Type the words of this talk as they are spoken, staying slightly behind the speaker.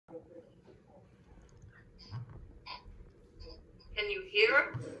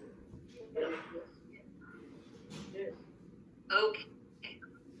here? Okay.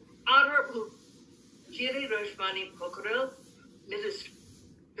 Honorable Giriraj Mani Pokhrel, Minister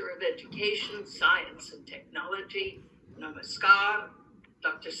of Education, Science and Technology, Namaskar.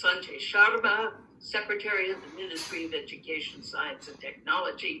 Dr. Sanjay Sharma, Secretary of the Ministry of Education, Science and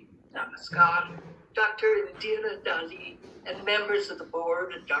Technology, Namaskar. Dr. Indira Dilli and members of the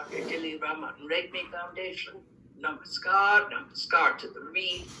board of Dr. Dilli Raman Regmi Foundation, Namaskar. Namaskar to the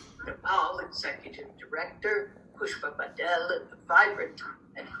READ Nepal Executive Director, Pushpa Patel, and the vibrant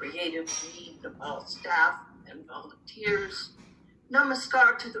and creative READ Nepal staff and volunteers.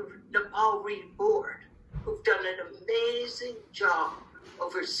 Namaskar to the Nepal READ Board, who've done an amazing job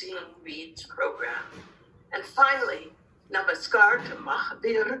overseeing READ's program. And finally, namaskar to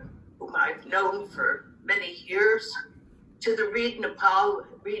Mahavir, whom I've known for many years, to the READ Nepal,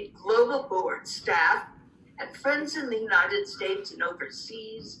 READ Global Board staff, and friends in the United States and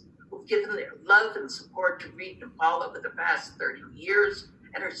overseas who've given their love and support to READ Nepal over the past 30 years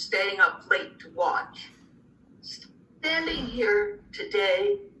and are staying up late to watch. Standing here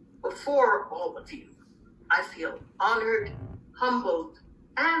today before all of you, I feel honored, humbled,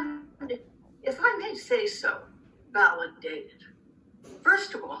 and, if I may say so, validated.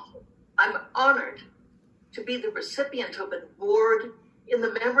 First of all, I'm honored to be the recipient of an award in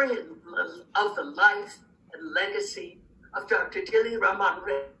the memory of the life and legacy of Dr. Dilli Raman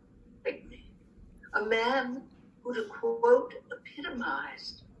Regmi, a man who, to quote,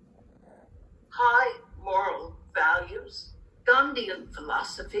 epitomized high moral values, Gandhian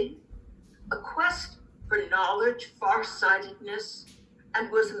philosophy, a quest for knowledge, farsightedness, and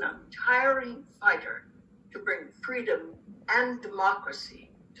was an untiring fighter to bring freedom and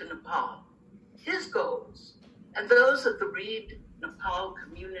democracy to Nepal. His goals, and those of the READ Nepal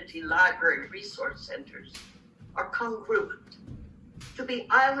Community Library Resource Centers, are congruent: to be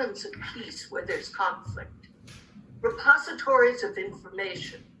islands of peace where there's conflict, repositories of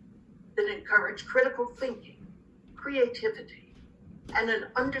information that encourage critical thinking, creativity, and an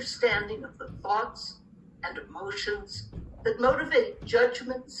understanding of the thoughts and emotions that motivate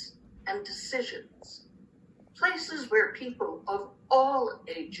judgments and decisions, places where people of all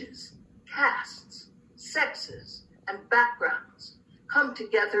ages, castes, sexes, and backgrounds come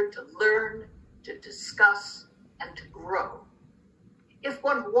together to learn, to discuss, and to grow. If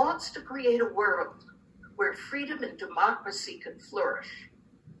one wants to create a world where freedom and democracy can flourish,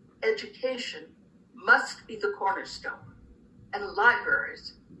 education must be the cornerstone, and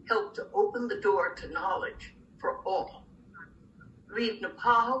libraries help to open the door to knowledge for all. READ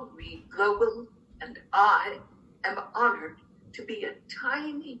Nepal, READ Global, and I am honored to be a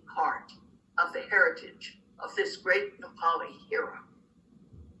tiny part of the heritage of this great Nepali hero.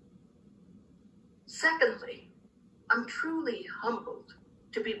 Secondly, I'm truly humbled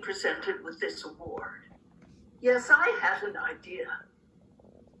to be presented with this award. Yes, I had an idea,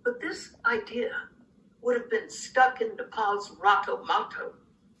 but this idea would have been stuck in Nepal's Rato Mato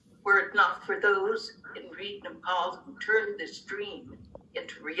were it not for those in READ Nepal who turned this dream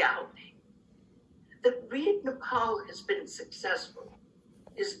into reality. That READ Nepal has been successful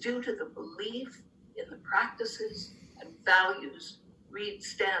is due to the belief in the practices and values READ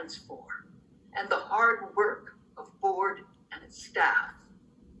stands for, and the hard work of board and its staff.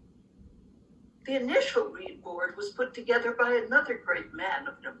 The initial READ board was put together by another great man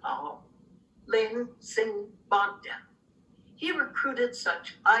of Nepal, Len Singh Bogdan. He recruited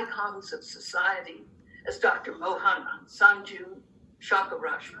such icons of society as Dr. Mohan Sanju,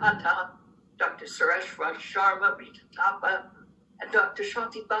 Shankaraj Pata, Dr. Sureshwar Sharma Rita Thapa, and Dr.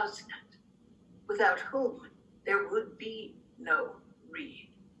 Shanti Basnet, without whom there would be no READ.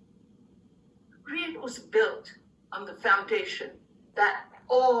 READ was built on the foundation that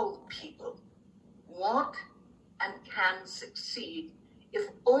all people want and can succeed if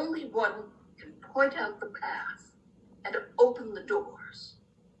only one can point out the path and open the doors.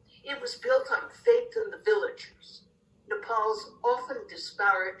 It was built on faith in the villagers, Nepal's often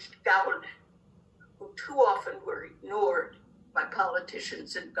disparaged Gaolen, who too often were ignored by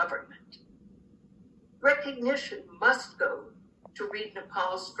politicians and government. Recognition must go to READ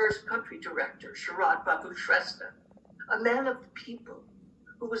Nepal's first country director, Sharad Babu Shrestha, a man of the people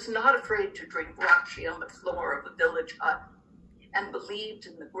who was not afraid to drink rakshi on the floor of a village hut and believed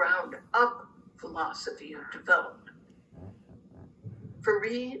in the ground-up philosophy of development. For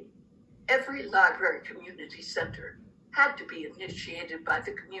READ, every library community center had to be initiated by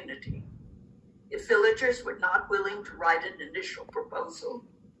the community. If villagers were not willing to write an initial proposal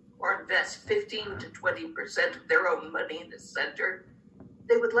or invest 15 to 20% of their own money in the center,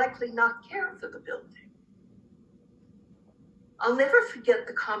 they would likely not care for the building. I'll never forget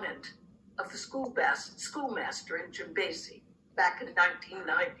the comment of the schoolmaster in Jimbesi back in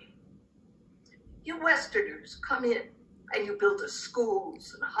 1990. You Westerners come in and you build us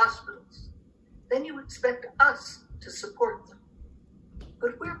schools and hospitals. Then you expect us to support them.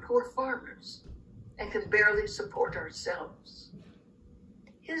 But we're poor farmers and can barely support ourselves.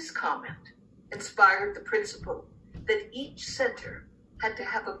 His comment inspired the principle that each center had to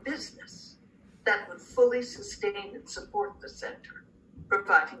have a business that would fully sustain and support the center,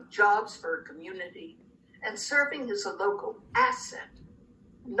 providing jobs for a community and serving as a local asset,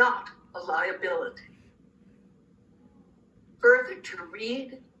 not a liability. Further to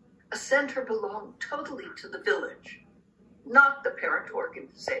READ, a center belonged totally to the village, not the parent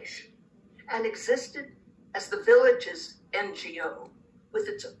organization, and existed as the village's NGO with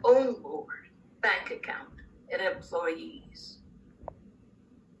its own board, bank account, and employees.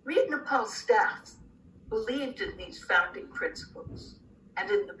 READ Nepal staff believed in these founding principles, and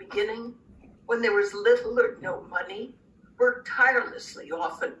in the beginning, when there was little or no money, worked tirelessly,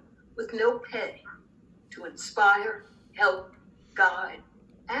 often with no pay, to inspire, help, guide,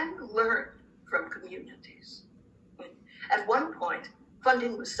 and learn from communities. At one point,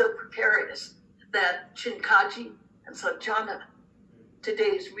 funding was so precarious that Chin Kaji and Shrestha,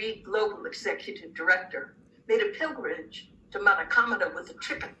 today's READ Global Executive Director, made a pilgrimage to Manakamata with a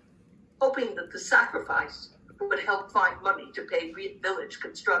chicken, hoping that the sacrifice would help find money to pay READ Village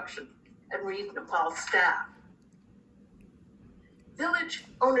construction and READ Nepal staff. Village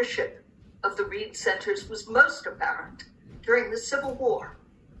ownership of the READ centers was most apparent during the Civil War,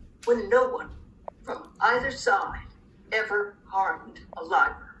 when no one from either side ever harmed a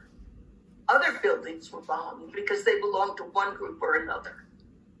library. Other buildings were bombed because they belonged to one group or another,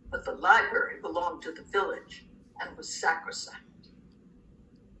 but the library belonged to the village and was sacrosanct.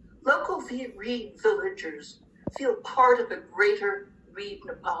 Local READ villagers feel part of a greater READ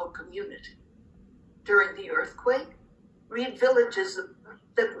Nepal community. During the earthquake, READ villages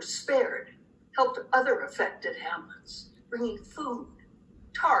that were spared helped other affected hamlets, bringing food,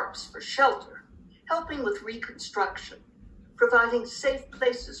 tarps for shelter, helping with reconstruction, providing safe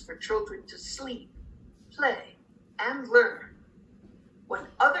places for children to sleep, play, and learn. When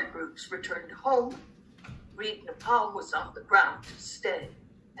other groups returned home, READ Nepal was on the ground to stay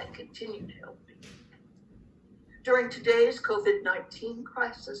and continued helping. During today's COVID-19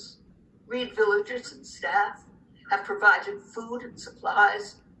 crisis, READ villagers and staff have provided food and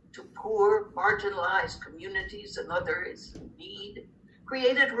supplies to poor, marginalized communities and others in need,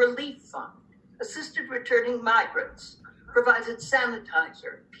 created relief fund, assisted returning migrants, provided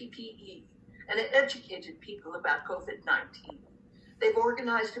sanitizer, PPE, and educated people about COVID-19. They've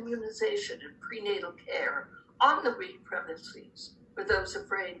organized immunization and prenatal care on the READ premises for those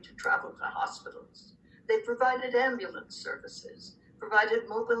afraid to travel to hospitals. They provided ambulance services, provided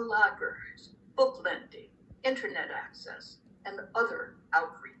mobile libraries, book lending, internet access, and other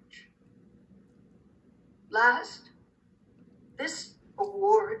outreach. Last, this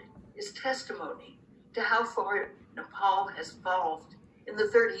award is testimony to how far Nepal has evolved in the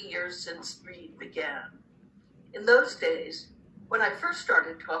 30 years since READ began. In those days, when I first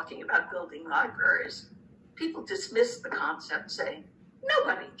started talking about building libraries, people dismissed the concept, saying,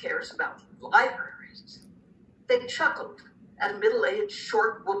 nobody cares about libraries. They chuckled at a middle-aged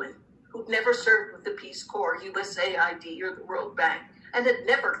short woman who'd never served with the Peace Corps, USAID, or the World Bank, and had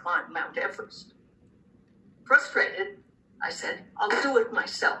never climbed Mount Everest. Frustrated, I said, I'll do it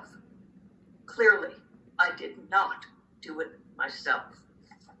myself. Clearly, I did not do it myself.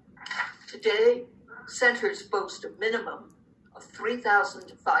 Today, centers boast a minimum of 3,000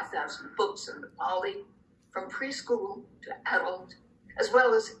 to 5,000 books in Nepali, from preschool to adult, as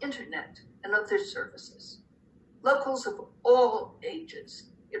well as internet and other services. Locals of all ages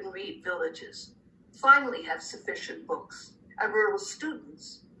in READ villages finally have sufficient books, and rural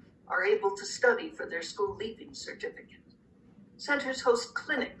students are able to study for their school leaving certificate. Centers host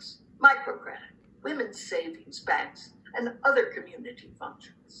clinics, microcredit, women's savings banks, and other community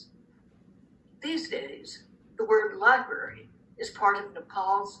functions. These days, the word library is part of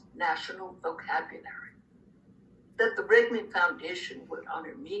Nepal's national vocabulary. That the Regmi Foundation would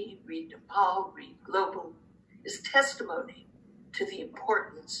honor me, READ Nepal, READ Global, is testimony to the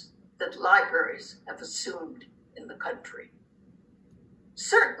importance that libraries have assumed in the country.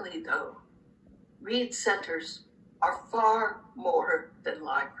 Certainly, though, READ centers are far more than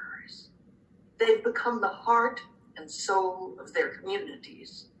libraries. They've become the heart and soul of their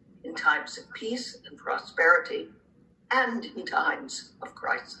communities in times of peace and prosperity and in times of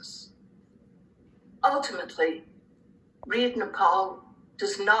crisis. Ultimately, READ Nepal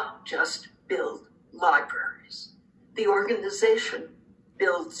does not just build libraries. The organization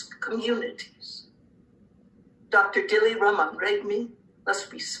builds communities. Dr. Dilli Raman Regmi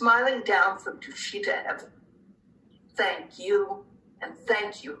must be smiling down from Tushita heaven. Thank you, and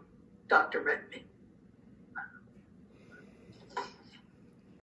thank you, Dr. Regmi.